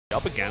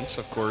Up against,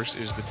 of course,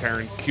 is the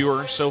Terran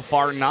Cure. So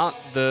far, not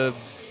the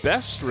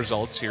best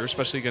results here,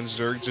 especially against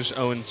Zerg, just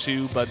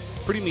 0-2, but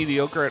pretty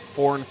mediocre at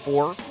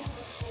 4-4.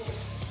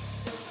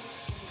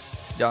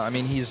 Yeah, I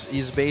mean,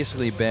 he's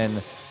basically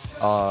been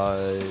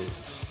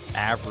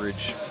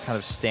average, kind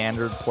of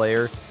standard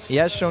player. He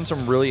has shown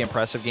some really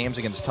impressive games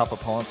against tough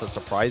opponents that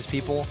surprise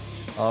people,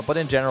 but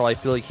in general, I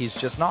feel like he's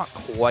just not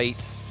quite.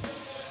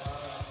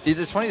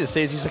 It's funny to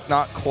say, he's like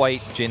not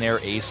quite Jin Air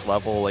Ace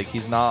level. Like,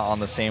 he's not on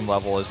the same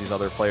level as these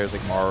other players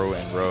like Maru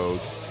and Rogue.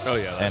 Oh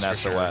yeah, that's and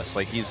SOS.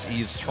 Sure. Like,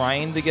 he's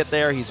trying to get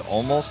there. He's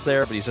almost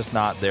there, but he's just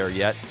not there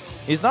yet.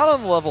 He's not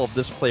on the level of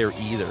this player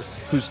either,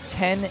 who's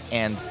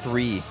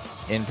 10-3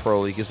 in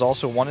Pro League. Is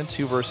also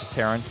 1-2 versus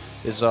Terran.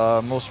 His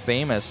most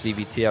famous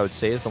CVT, I would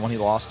say, is the one he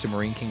lost to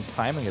Marine King's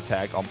timing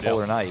attack on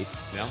Polar Night.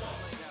 Yeah.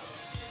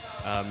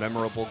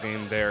 Memorable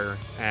game there.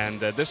 And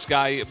this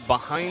guy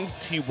behind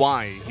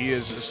TY, he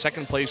is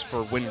second place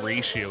for win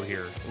ratio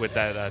here with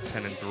that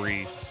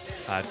 10-3.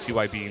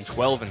 TY being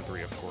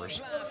 12-3, of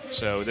course.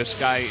 So this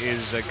guy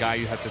is a guy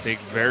you have to take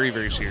very,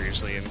 very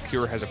seriously, and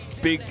Cure has a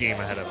big game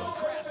ahead of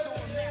him.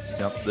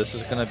 Yep, this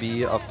is going to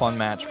be a fun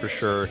match for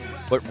sure.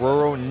 But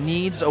RorO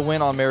needs a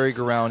win on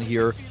merry-go-round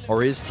here,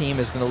 or his team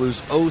is going to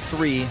lose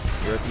 0-3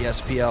 here at the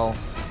SPL.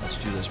 Let's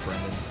do this,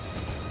 Brendan.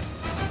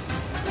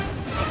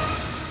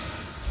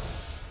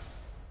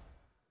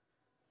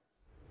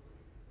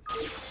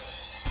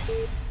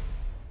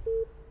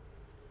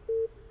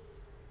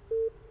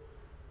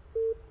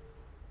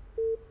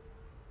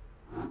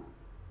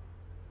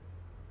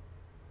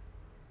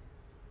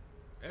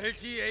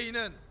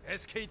 LTA는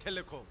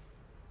SK텔레콤.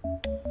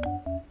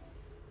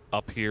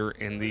 Up here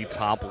in the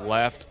top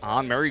left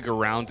on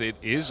merry-go-round, it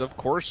is, of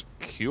course,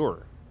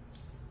 Cure.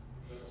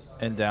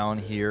 And down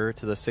here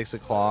to the 6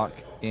 o'clock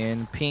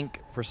in pink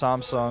for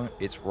Samsung,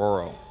 it's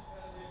RorO.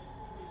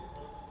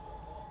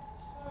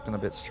 Been a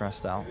bit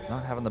stressed out.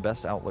 Not having the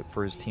best outlook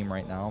for his team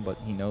right now, but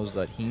he knows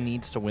that he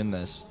needs to win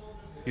this.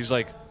 He's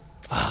like,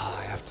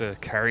 I have to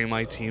carry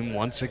my team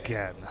once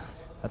again.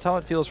 That's how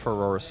it feels for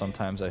RorO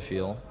sometimes, I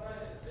feel.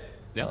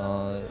 Yeah.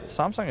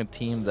 Samsung, a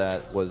team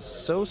that was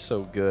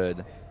so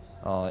good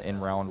in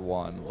round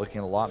one,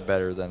 looking a lot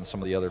better than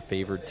some of the other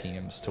favored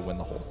teams to win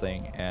the whole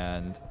thing.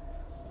 And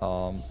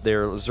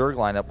their Zerg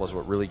lineup was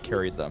what really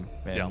carried them.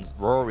 And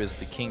RorO is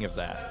the king of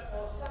that.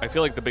 I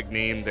feel like the big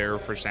name there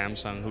for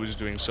Samsung, who's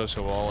doing so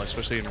well,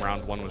 especially in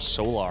round one, was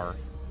Solar.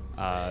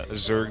 A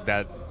Zerg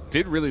that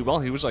did really well.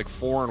 He was like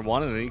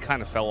 4-1, and then he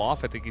kind of fell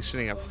off. I think he's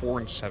sitting at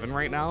 4-7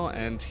 right now,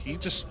 and he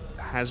just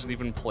hasn't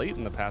even played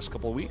in the past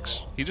couple of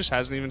weeks. He just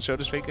hasn't even showed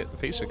his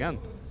face again.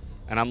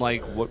 And I'm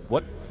like,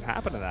 what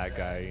happened to that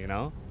guy, you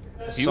know?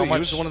 He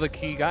was one of the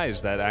key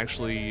guys that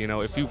actually, you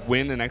know, if you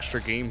win an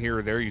extra game here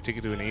or there, you take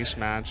it to an ace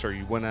match, or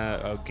you win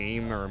a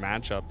game or a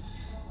matchup,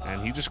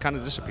 and he just kind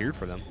of disappeared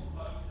for them.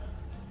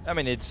 I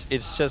mean, it's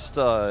just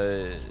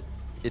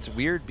it's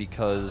weird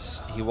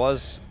because he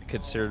was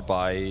considered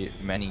by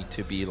many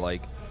to be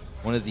like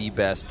one of the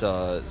best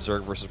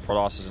Zerg versus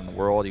Protosses in the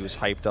world. He was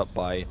hyped up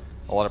by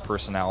a lot of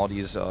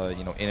personalities,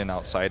 you know, in and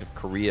outside of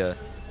Korea,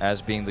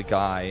 as being the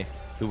guy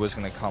who was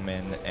going to come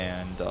in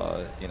and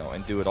you know,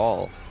 and do it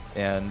all.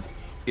 And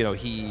you know,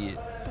 he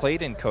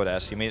played in Code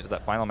S. He made it to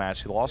that final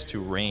match. He lost to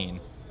Rain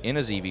in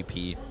his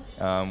EVP.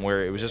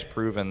 Where it was just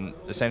proven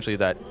essentially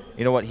that,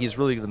 you know what, he's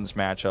really good in this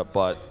matchup,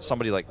 but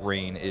somebody like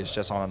Rain is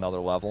just on another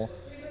level.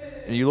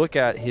 And you look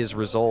at his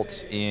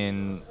results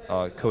in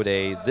Code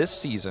A this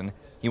season,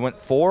 he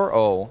went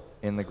 4-0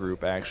 in the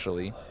group,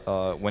 actually,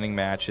 winning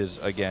matches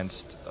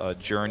against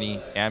Journey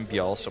and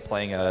Biel, so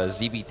playing a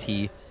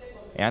ZVT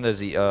and a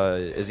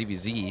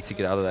ZVZ to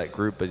get out of that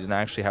group, but didn't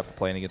actually have to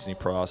play against any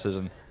Protosses.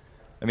 And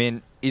I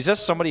mean, he's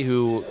just somebody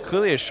who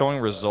clearly is showing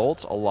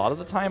results a lot of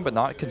the time, but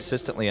not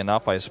consistently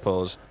enough, I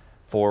suppose,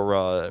 for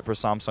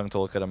Samsung to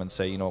look at him and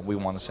say, you know, we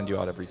want to send you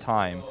out every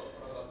time.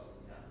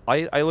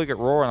 I look at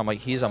RorO and I'm like,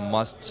 he's a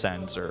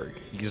must-send Zerg.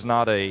 He's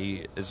not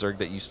a Zerg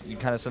that you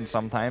kind of send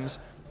sometimes.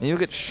 And you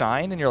look at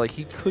Shine and you're like,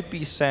 he could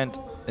be sent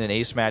in an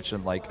ace match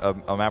in like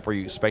a map where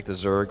you expect a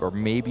Zerg, or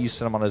maybe you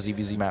send him on a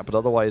ZVZ map, but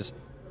otherwise,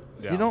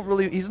 you don't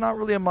really. He's not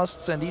really a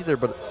must-send either.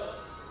 But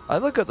I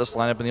look at this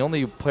lineup and the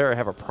only player I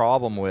have a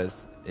problem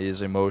with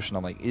is Emotion.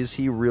 I'm like, is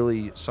he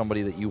really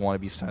somebody that you want to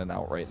be sending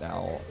out right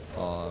now?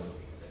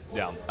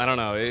 Yeah, I don't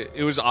know.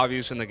 It was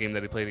obvious in the game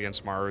that he played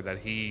against Maru that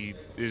he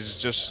is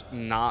just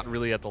not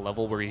really at the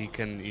level where he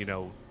can, you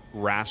know,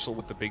 wrestle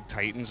with the big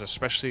titans,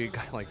 especially a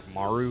guy like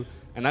Maru.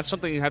 And that's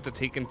something you have to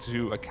take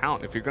into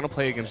account. If you're going to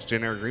play against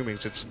Jin Air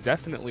Greenwings, it's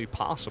definitely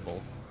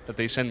possible that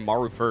they send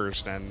Maru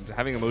first, and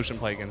having Emotion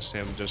play against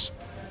him just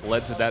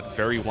led to that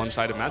very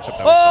one-sided matchup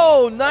that we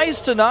saw.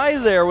 Nice deny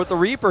there with the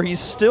Reaper.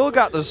 He's still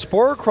got the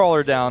Spore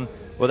Crawler down.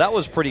 Well, that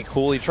was pretty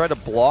cool. He tried to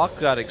block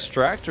that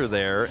Extractor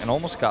there and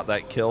almost got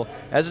that kill.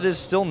 As it is,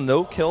 still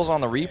no kills on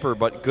the Reaper,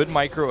 but good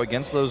micro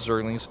against those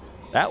Zerglings.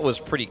 That was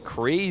pretty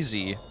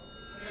crazy.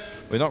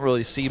 We don't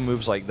really see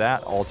moves like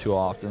that all too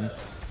often.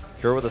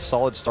 Cure with a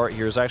solid start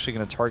here is actually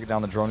going to target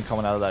down the drone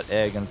coming out of that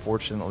egg.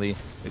 Unfortunately,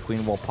 the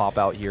Queen will pop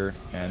out here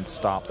and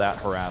stop that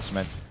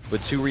harassment.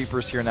 With 2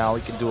 Reapers here now,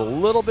 he can do a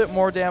little bit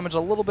more damage, a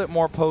little bit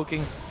more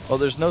poking. Well,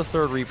 there's no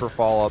 3rd Reaper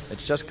follow-up.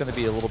 It's just going to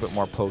be a little bit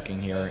more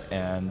poking here,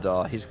 and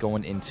he's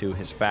going into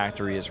his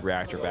factory, his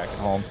reactor back at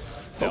home.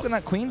 Poking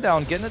that Queen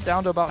down, getting it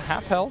down to about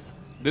half health.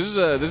 This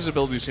is a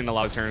build we've seen a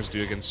lot of Terrans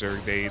do against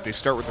Zerg. They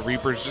start with the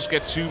Reapers, just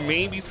get 2,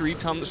 maybe 3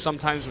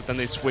 sometimes, but then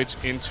they switch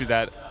into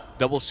that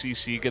double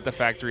CC, get the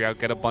factory out,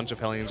 get a bunch of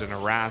Hellions, and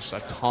harass a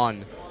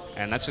ton.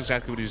 And that's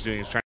exactly what he's doing.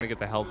 He's trying to get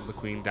the health of the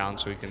Queen down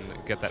so he can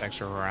get that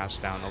extra harass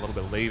down a little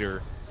bit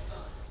later.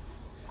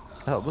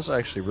 Oh, this was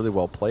actually really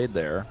well played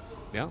there.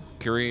 Yeah,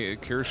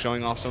 Kira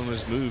showing off some of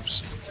his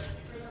moves.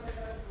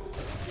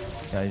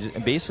 Yeah,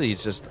 basically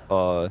he's just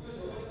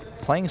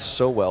playing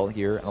so well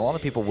here, and a lot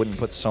of people wouldn't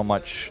put so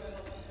much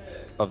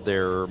of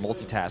their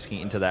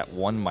multitasking into that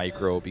one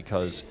micro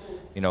because,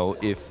 you know,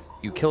 if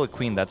you kill a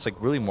Queen, that's like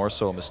really more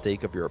so a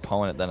mistake of your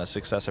opponent than a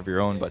success of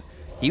your own. But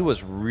he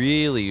was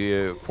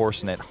really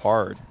forcing it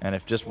hard, and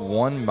if just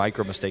one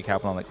micro mistake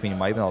happened on that Queen, he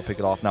might have been able to pick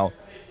it off. Now,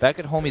 back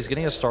at home, he's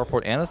getting a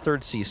starport and a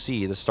 3rd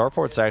CC. The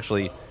starport's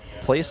actually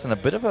placed in a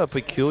bit of a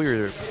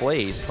peculiar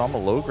place. It's on the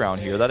low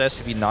ground here. That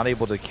SCV not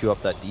able to queue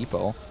up that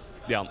depot.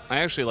 Yeah, I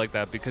actually like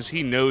that because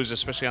he knows,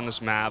 especially on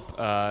this map,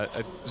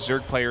 a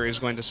Zerg player is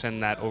going to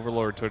send that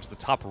Overlord towards the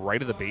top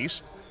right of the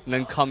base and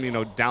then come, you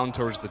know, down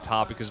towards the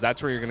top because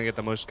that's where you're going to get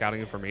the most scouting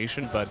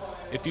information. But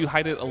if you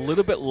hide it a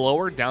little bit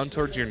lower down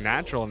towards your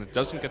natural and it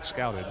doesn't get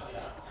scouted,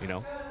 you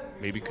know,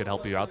 maybe could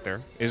help you out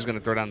there. He's going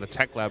to throw down the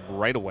tech lab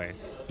right away.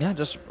 Yeah,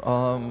 just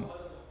I'm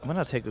going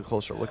to take a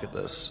closer look at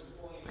this.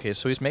 Okay,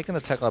 so he's making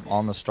the tech lab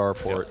on the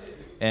starport. Yep.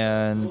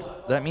 And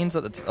that means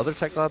that the other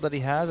tech lab that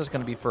he has is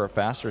going to be for a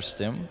faster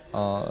stim,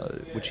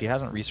 which he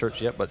hasn't researched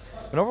yet. But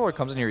when Overlord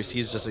comes in here, he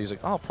sees just, he's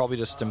like, oh, probably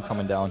just stim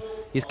coming down.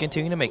 He's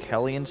continuing to make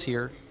Hellions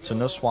here, so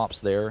no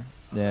swaps there.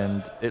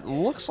 And it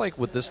looks like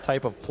with this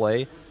type of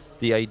play,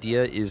 the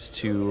idea is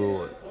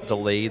to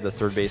delay the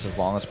 3rd base as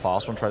long as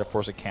possible and try to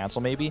force a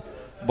cancel maybe.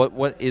 But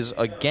what is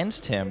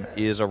against him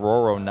is a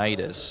RorO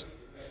Nidus.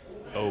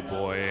 Oh,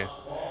 boy.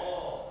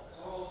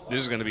 This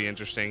is going to be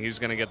interesting. He's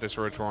going to get this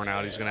Rotoran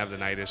out. He's going to have the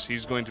Nidus.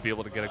 He's going to be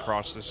able to get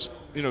across this,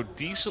 you know,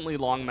 decently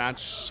long match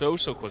so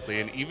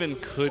quickly, and even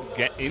could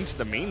get into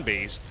the main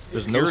base.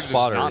 There's no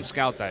spotter. Does not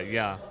scout that.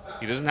 Yeah,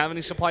 he doesn't have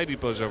any supply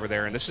depots over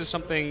there, and this is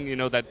something, you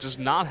know, that does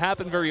not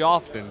happen very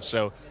often.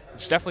 So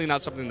it's definitely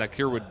not something that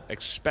Kira would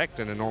expect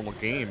in a normal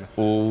game.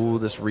 Oh,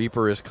 this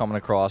Reaper is coming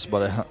across,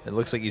 but it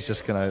looks like he's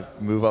just going to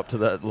move up to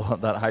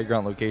that high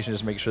ground location,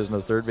 just make sure there's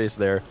no 3rd base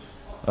there.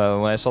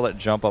 When I saw that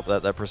jump up,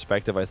 that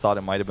perspective, I thought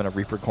it might have been a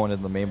Reaper going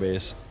into the main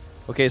base.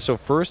 Okay, so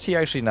first he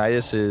actually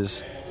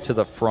Niduses to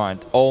the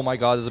front. Oh my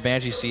god, does the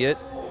Banshee see it?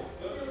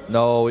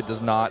 No, it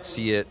does not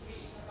see it.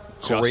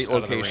 Great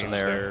location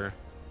there.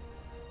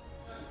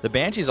 The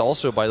Banshees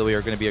also, by the way,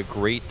 are going to be a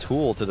great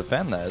tool to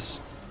defend this.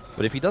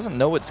 But if he doesn't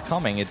know it's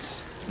coming,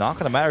 it's not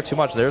going to matter too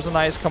much. There's a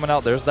Nidus coming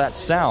out. There's that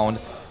sound.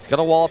 He's got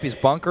a wall up. He's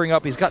bunkering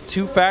up. He's got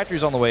 2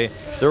 factories on the way.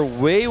 They're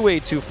way, way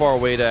too far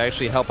away to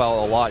actually help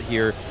out a lot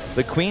here.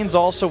 The Queens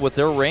also, with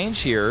their range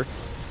here,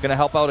 going to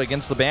help out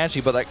against the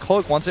Banshee, but that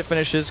Cloak, once it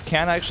finishes,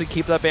 can actually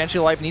keep that Banshee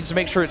alive. Needs to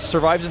make sure it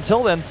survives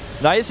until then.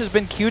 Nidus has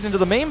been queued into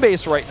the main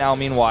base right now,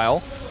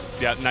 meanwhile.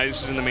 Yeah,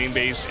 Nidus is in the main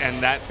base,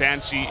 and that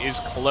Banshee is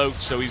cloaked,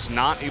 so he's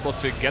not able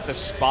to get the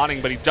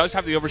spotting, but he does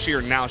have the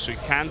Overseer now, so he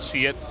can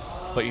see it.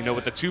 But, you know,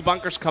 with the 2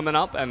 bunkers coming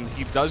up, and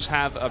he does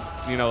have,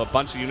 a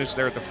bunch of units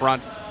there at the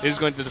front, is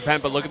going to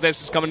defend. But look at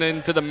this. It's coming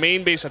into the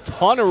main base. A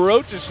ton of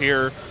roaches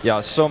here. Yeah,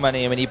 so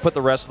many. I mean, he put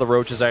the rest of the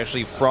roaches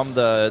actually from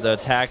the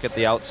attack at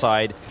the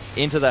outside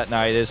into that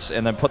Nidus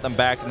and then put them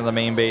back into the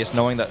main base,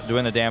 knowing that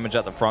doing the damage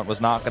at the front was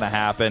not going to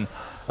happen.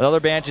 Another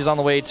Banshee's on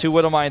the way. 2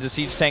 Widow Mines, a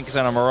Siege Tank,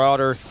 and a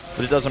Marauder.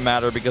 But it doesn't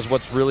matter because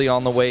what's really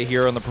on the way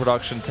here on the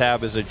production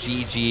tab is a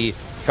GG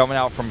coming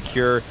out from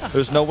Cure.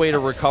 There's no way to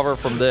recover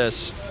from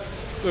this.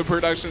 The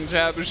production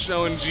tab is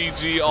showing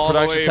GG all the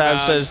way, Production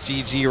tab says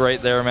GG right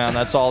there, man.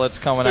 That's all that's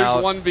coming out.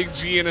 There's one big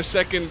G and a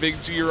second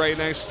big G right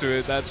next to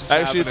it. That's what's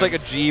actually happening. It's like a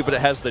G, but it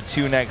has the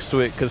 2 next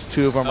to it because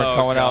 2 of them are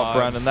coming out,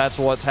 Brendan. That's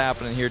what's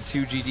happening here.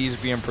 2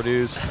 GGs being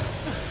produced.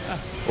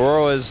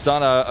 RorO has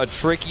done a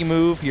tricky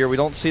move here. We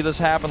don't see this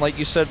happen, like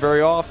you said, very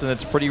often.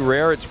 It's pretty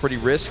rare. It's pretty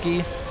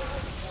risky.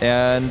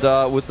 And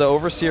with the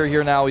Overseer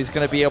here now, he's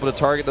going to be able to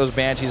target those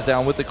Banshees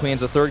down with the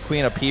Queens. The 3rd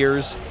Queen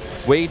appears.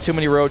 Way too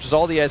many roaches.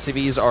 All the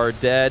SCVs are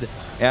dead.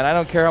 And I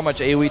don't care how much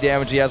AoE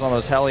damage he has on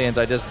those Hellions.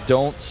 I just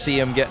don't see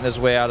him getting his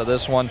way out of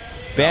this one.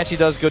 Banshee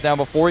does go down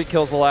before he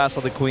kills the last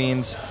of the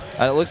Queens.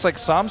 And it looks like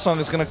Samsung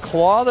is going to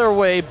claw their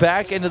way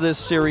back into this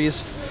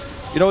series.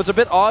 You know, it's a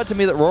bit odd to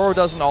me that RorO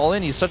doesn't all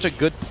in. He's such a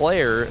good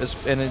player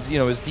and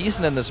is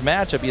decent in this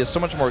matchup. He has so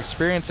much more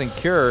experience than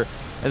Cure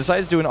and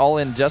decides to do an all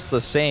in just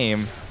the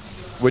same,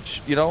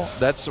 which, you know,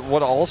 that's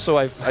what also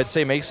I'd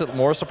say makes it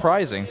more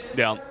surprising.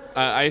 Yeah.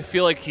 I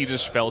feel like he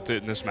just felt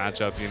it in this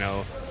matchup, you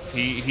know.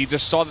 He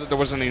just saw that there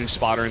wasn't any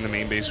spotter in the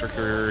main base for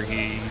Career.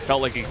 He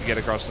felt like he could get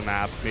across the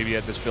map. Maybe he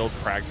had this build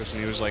practice,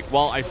 and he was like,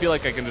 well, I feel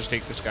like I can just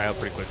take this guy out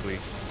pretty quickly.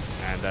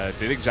 And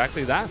did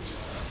exactly that.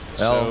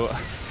 Well, so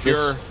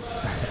Career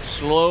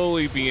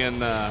slowly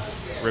being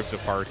ripped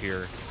apart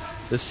here.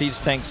 The Siege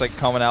Tank's like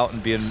coming out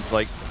and being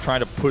like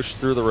trying to push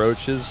through the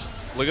roaches.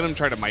 Look at him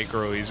try to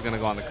micro. He's going to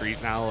go on the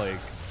Crete now. Like,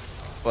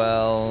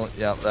 Well,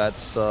 yeah,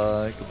 that's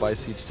goodbye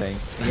Siege Tank.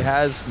 He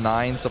has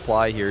 9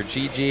 supply here.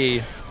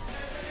 GG.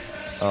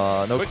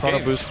 No Quick chrono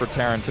game. boost for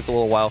Terran. Took a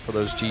little while for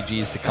those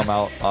GGs to come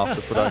out off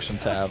the production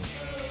tab.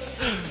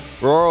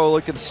 RorO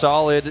looking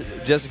solid.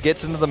 Just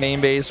gets into the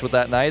main base with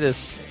that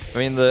Nidus. I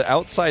mean, the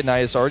outside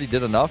Nidus already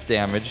did enough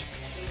damage.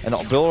 And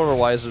build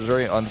order-wise, it was a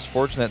very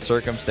unfortunate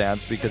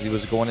circumstance because he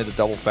was going into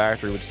double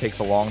factory, which takes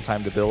a long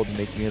time to build and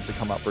make units that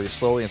come out very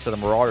slowly instead of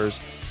Marauders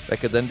that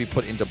could then be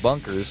put into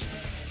bunkers.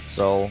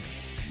 So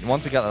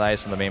once he got the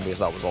Nidus in the main base,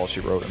 that was all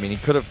she wrote. I mean, he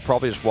could have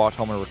probably just walked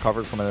home and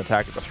recovered from an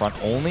attack at the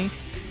front only,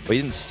 but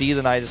he didn't see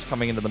the Nidus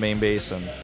coming into the main base, and